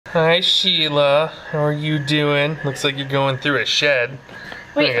Hi, Sheila. How are you doing? Looks like you're going through a shed.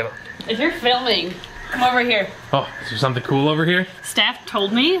 Wait, if you're filming, come over here. Oh, is there something cool over here? Staff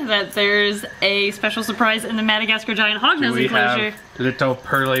told me that there's a special surprise in the Madagascar Giant hognose Do we enclosure. have little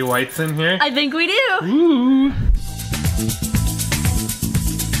pearly whites in here? I think we do. Ooh.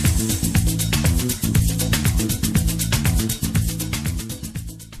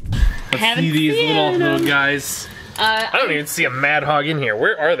 Let's see these little guys. I don't even see a mad hog in here.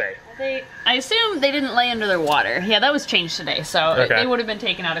 Where are they? I assume they didn't lay under their water. Yeah, that was changed today, so they would have been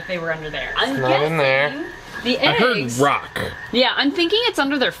taken out if they were under there. I'm not in there. The eggs. I heard rock. Yeah, I'm thinking it's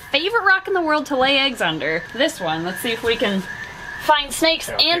under their favorite rock in the world to lay eggs under. This one. Let's see if we can find snakes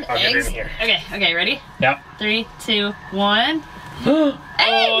and I'll eggs. Get in here. Okay, ready? Yep. 3, 2, 1.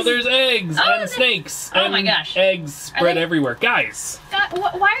 Oh, there's eggs and snakes. Oh my gosh. Eggs spread everywhere. Guys. God,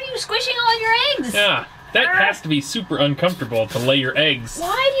 why are you squishing all of your eggs? Yeah, that has to be super uncomfortable to lay your eggs.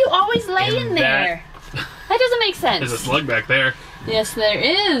 Why do you always lay in there? That doesn't make sense. There's a slug back there. Yes, there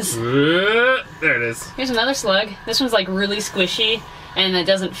is. There it is. Here's another slug. This one's like really squishy and it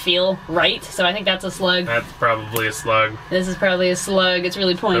doesn't feel right, so I think that's a slug. That's probably a slug. This is probably a slug. It's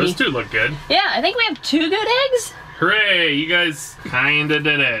really pointy. Those two look good. Yeah, I think we have 2 good eggs. Hooray, you guys kinda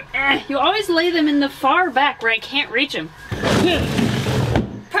did it. You always lay them in the far back where I can't reach them.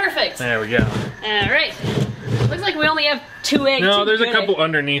 Perfect. There we go. Alright. Looks like we only have 2 eggs. No, there's a couple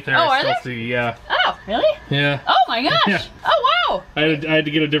underneath there. Oh, are there? See, yeah. Oh, really? Yeah. Oh my gosh. Yeah. Oh, wow. I had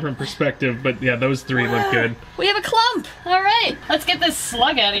to get a different perspective, but yeah, those 3 look good. We have a clump. Alright, let's get this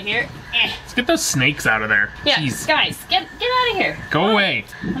slug out of here. Let's get those snakes out of there. Yeah, Jeez. guys, get out of here. Go away.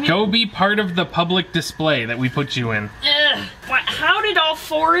 Go be part of the public display that we put you in. Ugh. How did all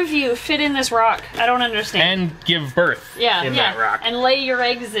 4 of you fit in this rock? I don't understand. And give birth in that rock. And lay your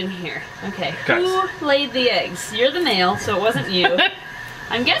eggs in here. Okay, Guys. who laid the eggs? You're the male, so it wasn't you.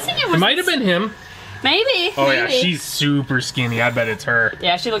 I'm guessing it was... It might have been him. Maybe. Oh maybe. yeah, she's super skinny. I bet it's her.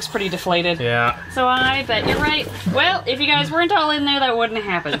 Yeah, she looks pretty deflated. Yeah. So I bet you're right. Well, if you guys weren't all in there, that wouldn't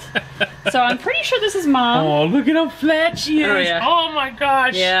have happened. So I'm pretty sure this is Mom. Oh, look at how flat she is. Oh, yeah. Oh my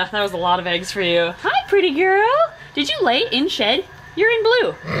gosh. Yeah, that was a lot of eggs for you. Hi, pretty girl. Did you lay in shed? You're in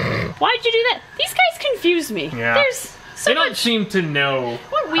blue. Why'd you do that? These guys confuse me. Yeah. There's so They don't much... seem to know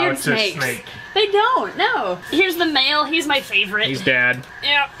What weird how snakes. to snake. They don't, no. Here's the male, he's my favorite. He's dad.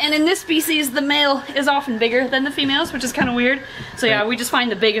 Yeah, and in this species, the male is often bigger than the females, which is kind of weird. So yeah, we just find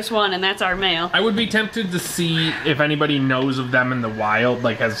the biggest one, and that's our male. I would be tempted to see if anybody knows of them in the wild,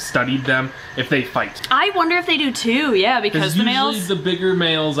 like has studied them, if they fight. I wonder if they do too, yeah, because the males... usually the bigger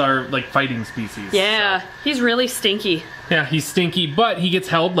males are like fighting species. Yeah, so. he's really stinky. Yeah, he's stinky, but he gets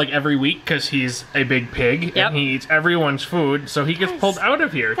held like every week because he's a big pig and he eats everyone's food, so he gets pulled out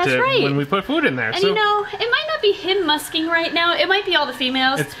of here when we put food in there. And so you know, it might not be him musking right now, it might be all the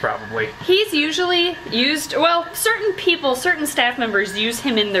females. it's probably. He's usually used, well, certain people, certain staff members use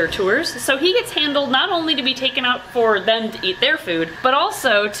him in their tours, so he gets handled not only to be taken out for them to eat their food, but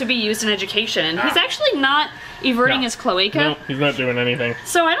also to be used in education. And he's actually not everting his cloaca. No, he's not doing anything.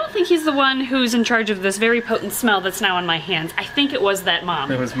 So I don't think he's the one who's in charge of this very potent smell that's now on my hands. I think it was that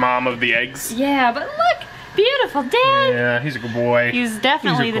mom. It was Mom of the eggs. Yeah, but look, beautiful dad. Yeah, he's a good boy. He's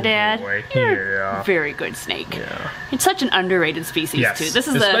definitely the dad. You're a very good snake. Yeah. It's such an underrated species too. This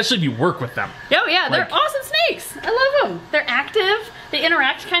is especially if you work with them. Oh yeah, they're awesome snakes. I love them. They're active. They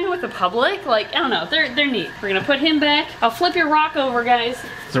interact kind of with the public. Like, I don't know, they're neat. We're gonna put him back. I'll flip your rock over, guys.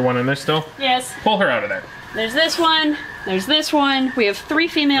 Is there one in there still? Yes. Pull her out of there. There's this one. There's this one. We have 3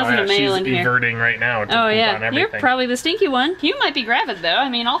 females and a male in here. She's everting right now. Oh yeah, you're probably the stinky one. You might be gravid though. I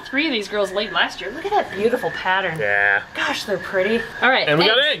mean, all 3 of these girls laid last year. Look at that beautiful pattern. Yeah. Gosh, they're pretty. All right. And we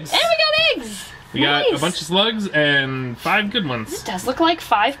got eggs. And we got eggs. We got a bunch of slugs and 5 good ones. It does look like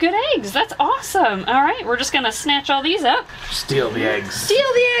 5 good eggs. That's awesome. All right, we're just gonna snatch all these up. Steal the eggs. Steal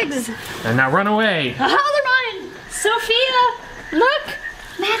the eggs. And now run away. Oh, they're mine. Sophia, look.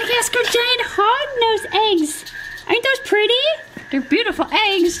 Madagascar Giant hognose eggs. Aren't those pretty? They're beautiful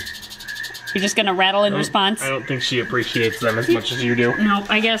eggs. You're just gonna rattle in response? I don't think she appreciates them as much as you do.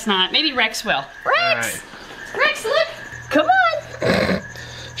 Nope, I guess not. Maybe Rex will. Rex! Rex, look! Come on!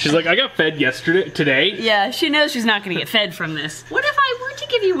 She's like, I got fed today. Yeah, she knows she's not gonna get fed from this. What if I were to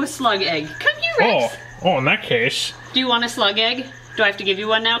give you a slug egg? Come here, Rex. Oh, in that case. Do you want a slug egg? Do I have to give you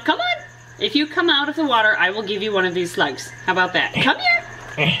one now? Come on! If you come out of the water, I will give you one of these slugs. How about that? Come here!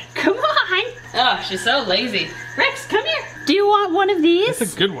 Come on! Oh, she's so lazy. Rex, come here. Do you want one of these?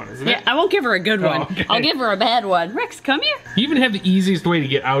 That's a good one, isn't it? Yeah, I won't give her a good one. Okay. I'll give her a bad one. Rex, come here. You even have the easiest way to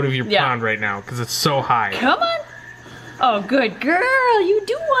get out of your pond right now because it's so high. Come on. Oh, good girl. You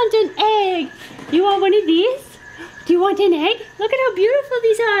do want an egg. You want one of these? Do you want an egg? Look at how beautiful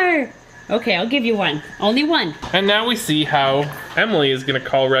these are. Okay, I'll give you one. Only one. And now we see how Emily is gonna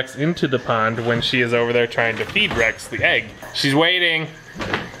call Rex into the pond when she is over there trying to feed Rex the egg. She's waiting.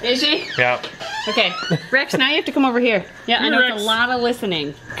 Is she? Yeah. Okay, Rex, now you have to come over here. Yeah, I know Rex. it's a lot of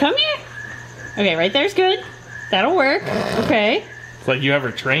listening. Come here. Okay, right there's good. That'll work. Okay. It's like you have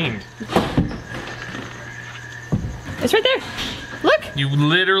her trained. It's right there. Look. You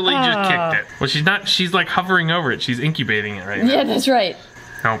literally just kicked it. Well, she's not, she's like hovering over it. She's incubating it right now. Yeah, that's right.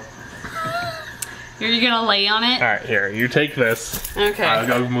 Nope. Are you gonna lay on it? All right, here, you take this. Okay. I'll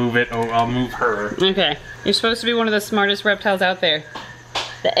go move it. Oh, I'll move her. Okay. You're supposed to be one of the smartest reptiles out there.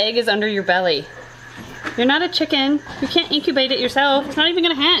 The egg is under your belly. You're not a chicken. You can't incubate it yourself. It's not even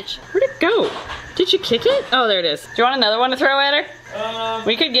gonna hatch. Where'd it go? Did you kick it? Oh, there it is. Do you want another one to throw at her?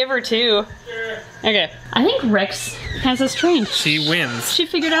 We could give her two. Sure. Okay. I think Rex has us trained. She wins. She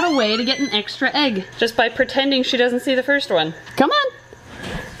figured out a way to get an extra egg just by pretending she doesn't see the first one. Come on.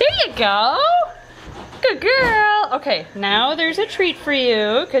 There you go. Good girl. Okay, now there's a treat for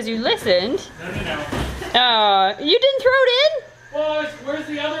you because you listened. No. You didn't throw it in? Well, where's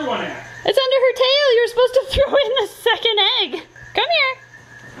the other one at? It's under her tail. You're supposed to throw in the second egg. Come here.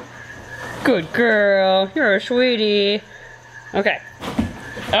 Good girl. You're a sweetie. Okay.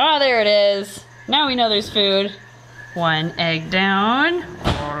 Oh, there it is. Now we know there's food. One egg down.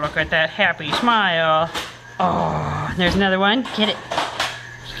 Oh, look at that happy smile. Oh, there's another one. Get it.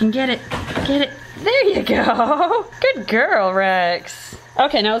 You can get it. Get it. There you go. Good girl, Rex.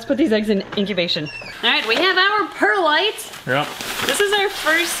 Okay, now let's put these eggs in incubation. All right, we have our perlite. Yep. This is our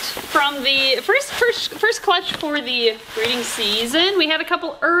first from the first clutch for the breeding season. We had a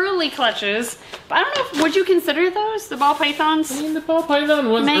couple early clutches, but I don't know if, would you consider those the ball pythons? I mean, the ball python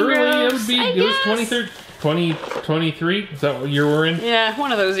was Mangroves, early. It would be. I It was guess. 2023. Is that what year we're in? Yeah,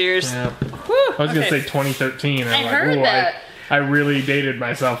 one of those years. Yeah. Whew, I was gonna okay. say 2013. And I I'm like, heard ooh, that. I really dated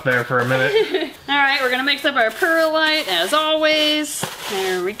myself there for a minute. All right, we're gonna mix up our perlite as always.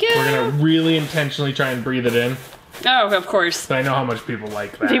 There we go. We're gonna really intentionally try and breathe it in. Oh, of course. But I know how much people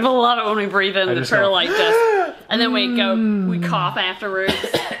like that. People love it when we breathe in I the just go, perlite dust. And then we cough afterwards.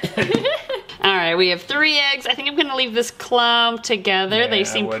 All right, we have 3 eggs. I think I'm gonna leave this clump together. Yeah, they I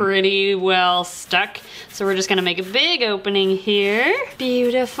seem would. pretty well stuck. So we're just gonna make a big opening here.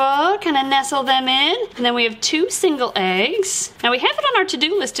 Beautiful, kind of nestle them in. And then we have 2 single eggs. Now we have it on our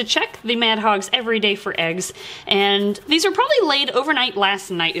to-do list to check the Mad Hogs every day for eggs. And these are probably laid overnight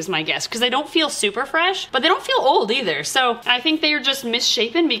last night is my guess, because they don't feel super fresh, but they don't feel old either. So I think they are just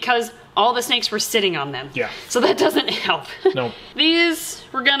misshapen because all the snakes were sitting on them. Yeah. So that doesn't help. Nope. These,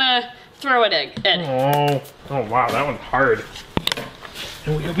 we're gonna throw an egg. Ed. Oh wow, that one's hard.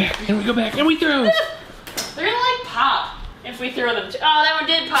 And we go back, and we go back, and we throw. They're gonna like pop if we throw them. Oh, that one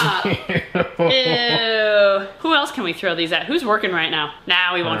did pop. Ew. Who else can we throw these at? Who's working right now?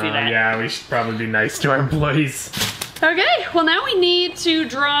 Nah, we won't do that. Yeah, we should probably be nice to our employees. Okay, well now we need to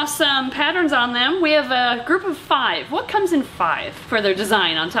draw some patterns on them. We have a group of 5. What comes in 5 for their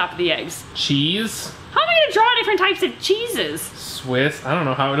design on top of the eggs? Cheese, How am I gonna draw different types of cheeses? Swiss. I don't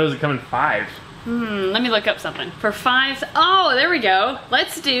know how it does. It come in 5. Let me look up something. For 5, oh, there we go.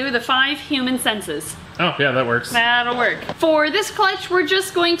 Let's do the 5 human senses. Oh yeah, that works. That'll work. For this clutch, we're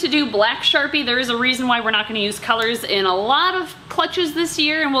just going to do black Sharpie. There is a reason why we're not going to use colors in a lot of clutches this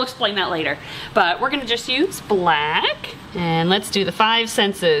year, and we'll explain that later. But we're going to just use black. And let's do the 5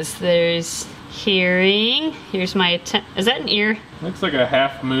 senses. There's hearing. Here's my attempt. Is that an ear? Looks like a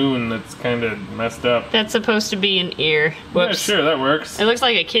half moon that's kind of messed up. That's supposed to be an ear. Whoops. Yeah, sure, that works. It looks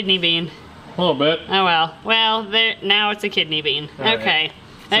like a kidney bean. A little bit. Oh well. Well, there. Now it's a kidney bean. All right. Okay.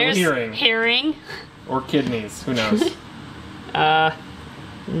 So There's hearing. Hearing. Or kidneys, who knows?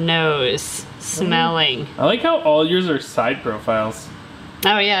 Nose. Smelling. I like how all yours are side profiles.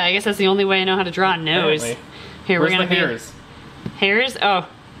 Oh yeah, I guess that's the only way I know how to draw a nose. Apparently. Here, Where's we're gonna the hairs? Hairs? Oh,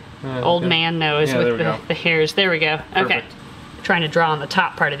 old okay. man nose Yeah, there with we go. the hairs. There we go. Okay. Perfect. Trying to draw on the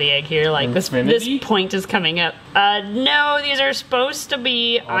top part of the egg here, like this Infinity? point is coming up. No, these are supposed to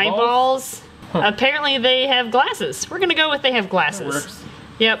be eyeballs. Huh. Apparently they have glasses. We're gonna go with they have That glasses. works.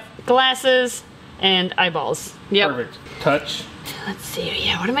 Yep, glasses and eyeballs. Yep. Perfect. Touch, Let's see.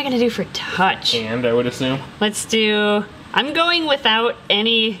 Yeah, what am I gonna do for touch? and I would assume. Let's do. I'm going without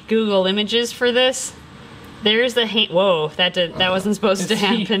any Google images for this. There's the hand. Whoa, that wasn't supposed to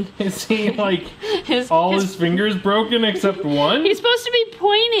happen. Is he like His his fingers broken except one? He's supposed to be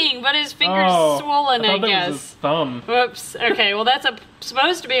pointing, but his finger's swollen, I thought that was his guess. thumb Whoops. Okay, well that's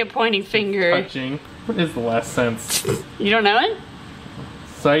supposed to be a pointing finger. touching. What is the last sense? You don't know it?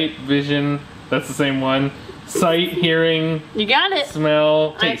 Sight, vision. That's the same one. Sight, hearing, You got it.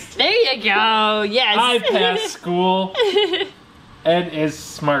 smell, taste. There you go. Yes. I passed school. Ed is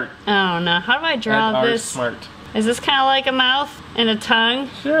smart. Oh no, how do I draw Ed this? smart. Is this kind of like a mouth and a tongue?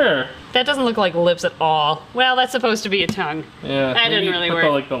 Sure. That doesn't look like lips at all. Well, that's supposed to be a tongue. Yeah. That didn't really work.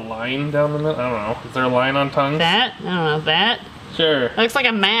 Put like the line down the middle. I don't know. Is there a line on tongues? That? I don't know. That? Sure. It looks like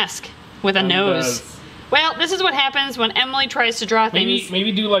a mask with a nose. Well, this is what happens when Emily tries to draw things.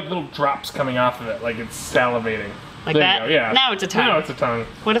 Maybe do like little drops coming off of it, like it's salivating. Like there that? You go. Yeah. Now it's a tongue. Now it's a tongue.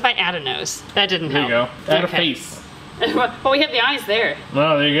 What if I add a nose? That didn't help. There you go. Add a face. Well, we have the eyes there.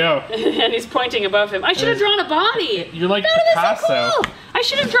 Oh, there you go. And he's pointing above him. I should have drawn a body. You're like That's Picasso. so cool. I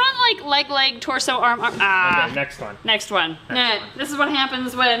should have drawn like leg, torso, arm. Ah. Okay, next one. Next one. This is what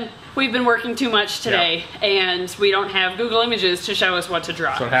happens when we've been working too much today and we don't have Google Images to show us what to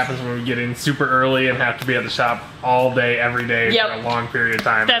draw. So what happens when we get in super early and have to be at the shop all day, every day for a long period of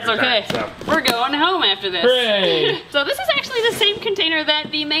time. That's okay. We're going home after this. Hooray! So this is actually the same container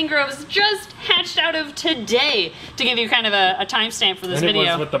that the mangroves just hatched out of today, to give you kind of a timestamp for this video. And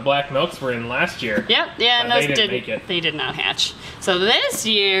it was what the black milks were in last year. Yep, yeah, and those they didn't make it. They did not hatch. So this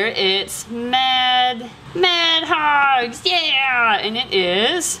year it's Mad Hogs, yeah! And it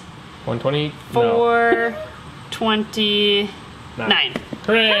is 120? 429.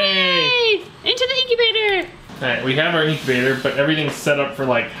 Hooray! Into the incubator! Alright, we have our incubator, but everything's set up for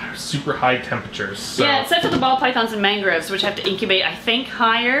like super high temperatures. So. Yeah, it's set for the ball pythons and mangroves, which have to incubate, I think,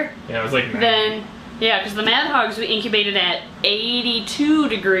 higher. Yeah, it was like 90. Yeah, because the Mad Hogs we incubated at 82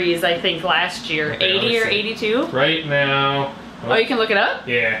 degrees, I think, last year. Okay, 80 or 82? Right now. Oh, you can look it up?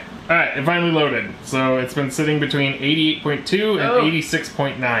 Yeah. Alright, it finally loaded. So it's been sitting between 88.2 and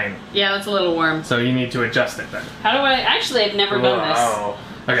 86.9. Yeah, that's a little warm. So you need to adjust it then. How do I? Actually, I've never done this. Oh.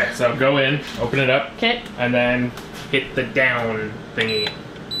 Okay, so go in, open it up. Okay. And then hit the down thingy.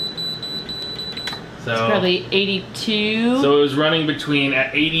 So, it's probably 82. So it was running between,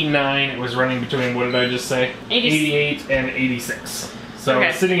 at 89, it was running between, what did I just say? 88 and 86. So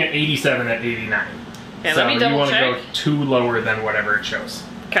it's sitting at 87 at 89. Okay, so let me double you want to check. go too lower than whatever it shows.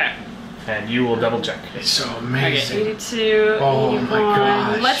 Okay. And you will double check. It's so amazing. Okay, 82, oh 81. My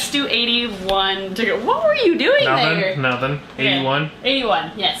gosh. Let's do 81 to go. What were you doing there? Nothing. 81? Okay.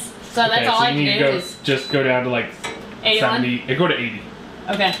 81, yes. So that's all I can do is... Just go down to like 81? 70. Go to 80.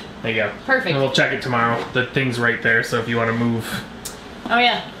 Okay. There you go. Perfect. And we'll check it tomorrow. The thing's right there, so if you want to move. Oh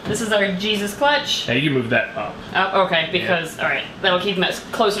yeah, this is our Jesus clutch. Yeah, you can move that up. Oh, okay, because, alright, that'll keep them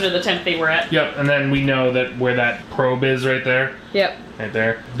closer to the temp they were at. Yep, and then we know that where that probe is right there. Yep. Right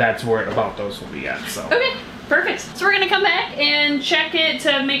there. That's where about those will be at, so. Okay, perfect. So we're gonna come back and check it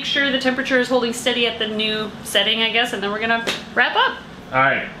to make sure the temperature is holding steady at the new setting, I guess, and then we're gonna wrap up.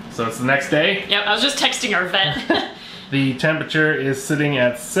 Alright, so it's the next day. Yep, I was just texting our vet. The temperature is sitting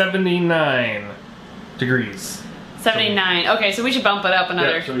at 79 degrees. 79. Okay, so we should bump it up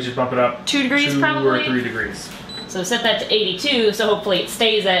another. Yeah, so we should bump it up 2 degrees 2 probably? or 3 degrees. So set that to 82, so hopefully it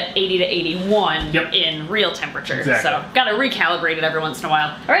stays at 80 to 81 in real temperature. Exactly. So gotta recalibrate it every once in a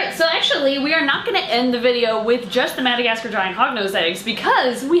while. Alright, so actually we are not gonna end the video with just the Madagascar Giant hognose eggs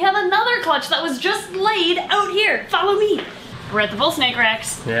because we have another clutch that was just laid out here. Follow me. We're at the bullsnake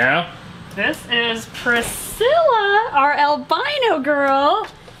racks. Yeah? This is Priscilla, our albino girl.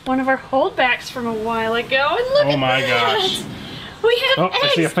 One of our holdbacks from a while ago. And look at my that. gosh. We have eggs. I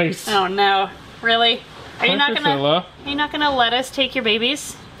see a face. Oh no. Really? Are you not Priscilla. gonna let us take your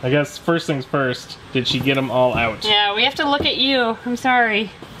babies? I guess first things first, did she get them all out? Yeah, we have to look at you. I'm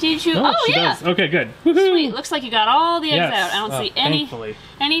sorry. Did you? Oh, she yeah. does. Okay, good. Sweet. Looks like you got all the eggs Yes. out. I don't see Thankfully.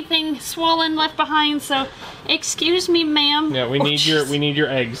 anything swollen left behind. So, excuse me, ma'am. Yeah, we need your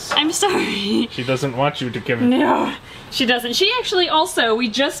eggs. I'm sorry. She doesn't want you to give it. No, she doesn't. She actually also, we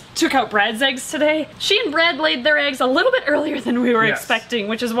just took out Brad's eggs today. She and Brad laid their eggs a little bit earlier than we were expecting,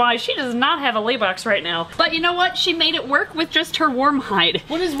 which is why she does not have a lay box right now. But you know what? She made it work with just her warm hide.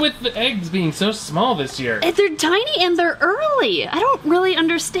 What is with the eggs being so small this year? They're tiny and they're early. I don't really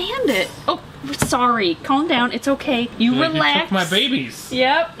understand it. Oh, sorry. Calm down. It's okay. You relax. You took my babies.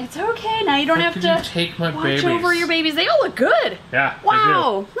 Yep, it's okay. Now you don't have to you take my watch over your babies. They all look good. Yeah.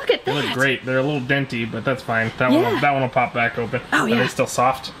 Wow. Look at that. They look great. They're a little denty, but that's fine. That one will pop back open. Oh, yeah. Are they still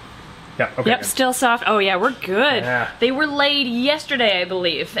soft? Yeah. Okay. Yep, good. still soft. Oh yeah, we're good. Yeah. They were laid yesterday, I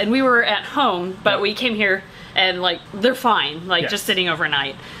believe, and we were at home, but we came here and like they're fine, like just sitting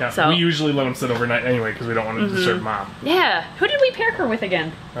overnight. Yeah. So we usually let them sit overnight anyway because we don't want to disturb mom. yeah. Who did we pair her with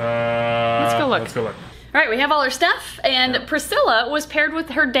again? Let's go look. Let's go look. All right, we have all our stuff, and Priscilla was paired with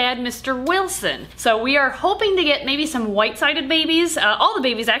her dad, Mr. Wilson. So we are hoping to get maybe some white-sided babies. All the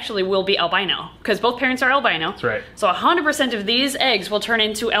babies actually will be albino, because both parents are albino. That's right. So 100% of these eggs will turn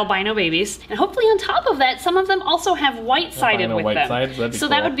into albino babies. And hopefully on top of that, some of them also have white-sided with them. That'd be so cool.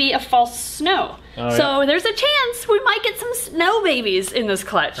 That would be a false snow. Oh, so there's a chance we might get some snow babies in this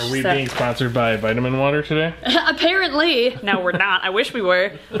clutch. Are we being sponsored by Vitamin Water today? Apparently. No, we're not. I wish we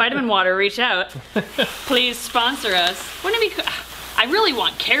were. Vitamin Water, reach out. Please sponsor us. Wouldn't it be cool? I really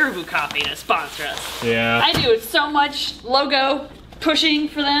want Caribou Coffee to sponsor us. Yeah. I do so much logo pushing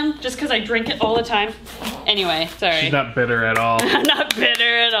for them just because I drink it all the time. Anyway, sorry. She's not bitter at all. I'm not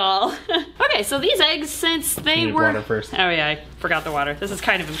bitter at all. Okay, so these eggs, since they were... water first. Oh yeah, I forgot the water. This is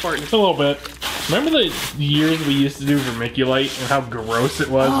kind of important. A little bit. Remember the years we used to do vermiculite and how gross it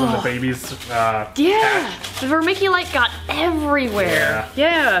was when the babies hatched? The vermiculite got everywhere.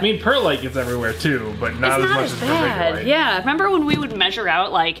 Yeah. I mean, perlite gets everywhere too, but not as much as vermiculite. Yeah, remember when we would measure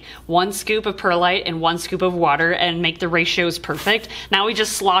out like 1 scoop of perlite and 1 scoop of water and make the ratios perfect? Now we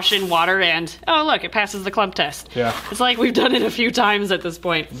just slosh in water and, oh look, it passes the clump test. Yeah. It's like we've done it a few times at this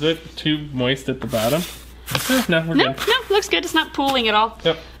point. Is it too moist at the bottom? No, we're No, good. no, looks good. It's not pooling at all.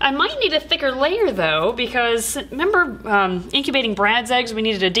 Yep. I might need a thicker layer though, because remember incubating Brad's eggs, we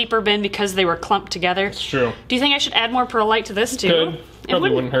needed a deeper bin because they were clumped together. It's true. Do you think I should add more perlite to this too? Could.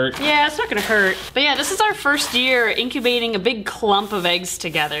 Probably wouldn't hurt. Yeah, it's not gonna hurt. But yeah, this is our first year incubating a big clump of eggs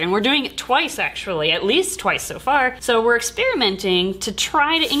together. And we're doing it twice actually, at least twice so far. So we're experimenting to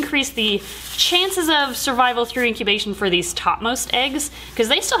try to increase the chances of survival through incubation for these topmost eggs, because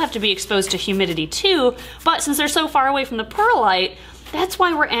they still have to be exposed to humidity too, but since they're so far away from the perlite, that's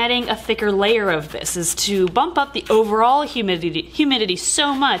why we're adding a thicker layer of this, is to bump up the overall humidity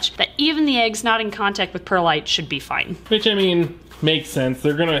so much that even the eggs not in contact with perlite should be fine. Which, I mean, makes sense.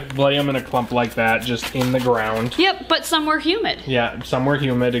 They're gonna lay them in a clump like that, just in the ground. Yep, but somewhere humid. Yeah, somewhere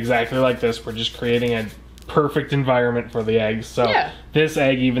humid, exactly like this. We're just creating a perfect environment for the eggs. So this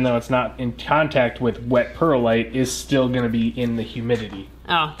egg, even though it's not in contact with wet perlite, is still gonna be in the humidity.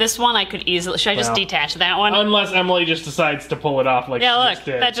 Oh, this one I could easily... Should I just detach that one? Unless Emily just decides to pull it off like she just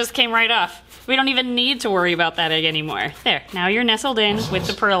did. That just came right off. We don't even need to worry about that egg anymore. There, now you're nestled in with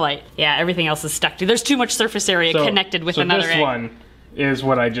the perlite. Yeah, everything else is stuck to. There's too much surface area connected with another egg. So this one is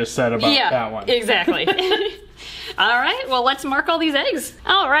what I just said about that one. Yeah, exactly. All right, well, let's mark all these eggs.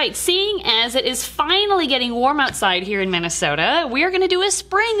 All right, seeing as it is finally getting warm outside here in Minnesota, we are going to do a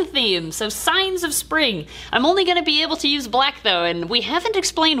spring theme, so signs of spring. I'm only going to be able to use black, though, and we haven't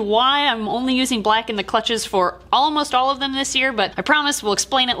explained why I'm only using black in the clutches for almost all of them this year, but I promise we'll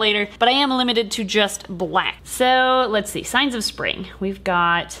explain it later. But I am limited to just black. So, let's see, signs of spring. We've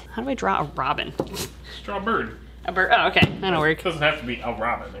got, how do I draw a robin? Draw a bird. A bird, oh, okay, that'll work. It doesn't have to be a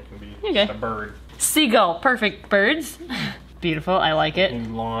robin, it can be just a bird. Seagull, perfect. Birds. Beautiful, I like it.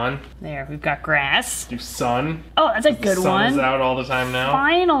 And lawn. There, we've got grass. Do sun. Oh, that's a good one. The sun is out all the time now.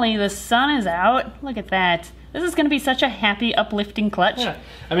 Finally, the sun is out. Look at that. This is going to be such a happy, uplifting clutch. Yeah.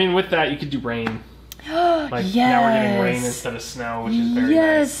 I mean, with that, you could do rain. Like, now we're getting rain instead of snow, which is very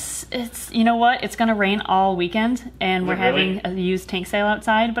nice. It's, you know what? It's going to rain all weekend, and we're having a used tank sale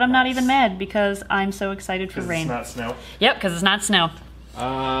outside, but I'm not even mad because I'm so excited for rain. It's not snow? Yep, because it's not snow.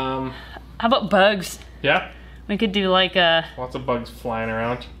 How about bugs? Yeah. We could do like a... Lots of bugs flying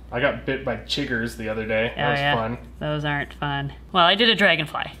around. I got bit by chiggers the other day. That was fun. Those aren't fun. Well, I did a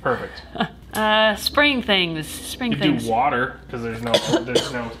dragonfly. Perfect. Spring things. Spring things. You do water, because there's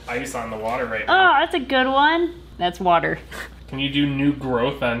no ice on the water right now. Oh, that's a good one. That's water. Can you do new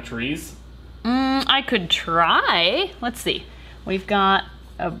growth on trees? I could try. Let's see. We've got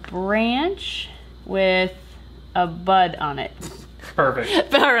a branch with a bud on it.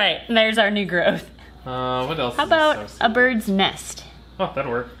 Perfect. All right, there's our new growth. What else? How about a bird's nest? Oh,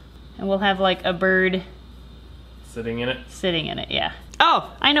 that'll work. And we'll have like a bird sitting in it. Sitting in it, yeah.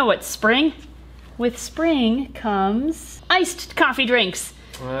 Oh, I know what spring. With spring comes iced coffee drinks.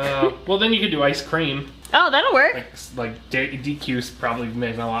 Well, then you could do ice cream. Oh, that'll work. Like DQ's probably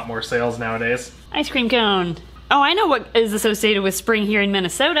making a lot more sales nowadays. Ice cream cone. Oh, I know what is associated with spring here in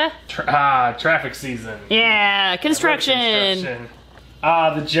Minnesota. Traffic season. Yeah, construction.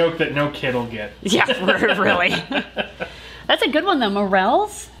 The joke that no kid will get. Yeah, really. That's a good one though,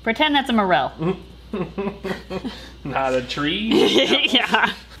 morels. Pretend that's a morel. Not a tree?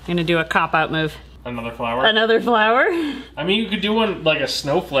 Yeah. I'm gonna do a cop-out move. Another flower? Another flower? I mean, you could do one like a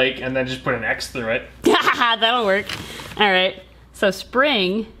snowflake and then just put an X through it. That'll work. Alright, so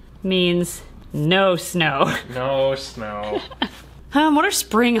spring means no snow. No snow. What are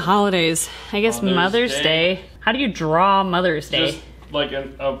spring holidays? I guess Mother's Day. How do you draw Mother's Day? Just like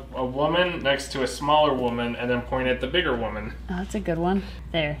a woman next to a smaller woman, and then point at the bigger woman. Oh, that's a good one.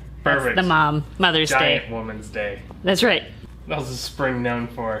 There. Perfect. That's the Mother's Day. Giant Woman's Day. That's right. That was spring known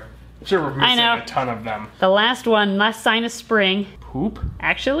for. I'm sure we're missing a ton of them. The last one, last sign of spring. Poop?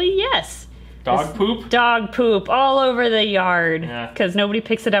 Actually, yes. Dog poop? Dog poop all over the yard. Yeah. Because nobody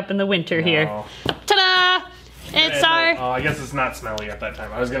picks it up in the winter here. Ta-da! It's our... Oh, I guess it's not smelly at that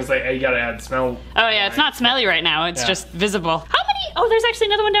time. I was going to say, hey, you got to add smell. Oh, yeah, it's not smelly right now. It's just visible. How many... Oh, there's actually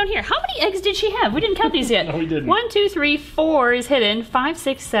another one down here. How many eggs did she have? We didn't count these yet. No, we didn't. 1, 2, 3, 4 is hidden. 5,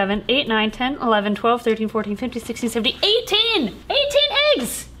 6, 7, 8, 9, 10, 11, 12, 13, 14, 15, 16, 17, 18! 18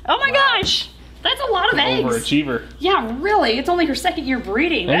 eggs! Oh my gosh! That's a lot of eggs. Overachiever. Yeah, really. It's only her second year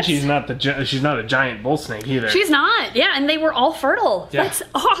breeding. And she's not a giant bull snake either. She's not. Yeah, and they were all fertile. Yeah. That's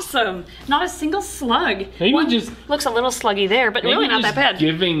awesome. Not a single slug. Maybe One just looks a little sluggy there, but really not that bad.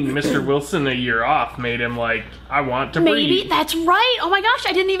 Giving Mr. Wilson a year off made him like, I want to breed. Maybe that's right. Oh my gosh,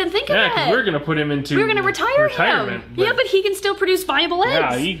 I didn't even think of that. Yeah, because we're gonna put him into retirement. Him. Yeah, but he can still produce viable eggs.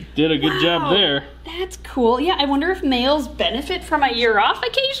 Yeah, he did a good job there. That's cool. Yeah, I wonder if males benefit from a year off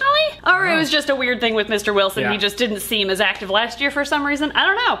occasionally? Or it was just a weird thing with Mr. Wilson. Yeah. He just didn't seem as active last year for some reason. I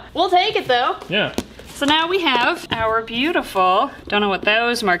don't know. We'll take it though. Yeah. So now we have our beautiful, don't know what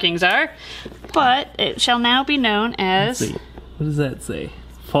those markings are, but it shall now be known as... Let's see. What does that say?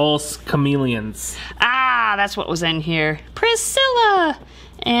 False chameleons. Ah, that's what was in here. Priscilla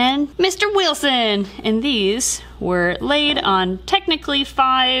and Mr. Wilson. And these were laid on technically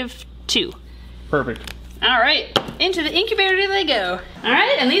 5-2. Perfect. All right, into the incubator they go. All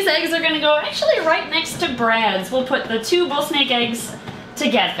right, and these eggs are gonna go actually right next to Brad's. We'll put the 2 bull snake eggs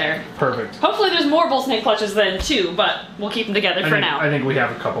together. Perfect. Hopefully there's more bull snake clutches than 2, but we'll keep them together for now. I think we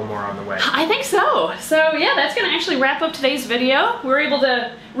have a couple more on the way. I think so. So yeah, that's gonna actually wrap up today's video. We were able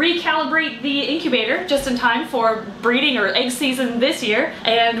to recalibrate the incubator just in time for breeding or egg season this year,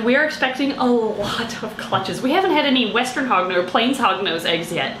 and we are expecting a lot of clutches. We haven't had any Western hognose or Plains hognose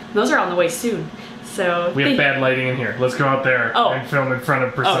eggs yet. Those are on the way soon. So we have bad lighting in here. Let's go out there and film in front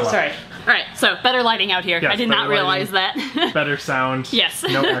of Priscilla. Oh, sorry. All right, so better lighting out here. Yes, I did not realize that. Better sound. Yes.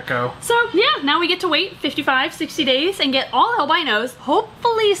 No echo. So yeah, now we get to wait 55, 60 days and get all albinos,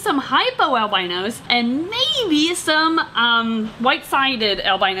 hopefully some hypo albinos, and maybe some white-sided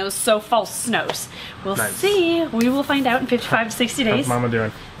albinos, so false snows. We'll see. We will find out in 55 to 60 days. How's Mama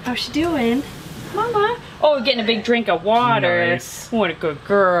doing? How's she doing? Mama. Oh, getting a big drink of water. Nice. What a good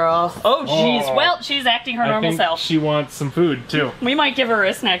girl. Oh, jeez. Oh. Well, she's acting her normal self. She wants some food, too. We might give her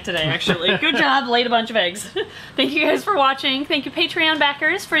a snack today, actually. Good job. Laid a bunch of eggs. Thank you guys for watching. Thank you, Patreon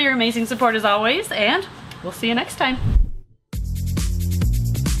backers, for your amazing support as always. And we'll see you next time.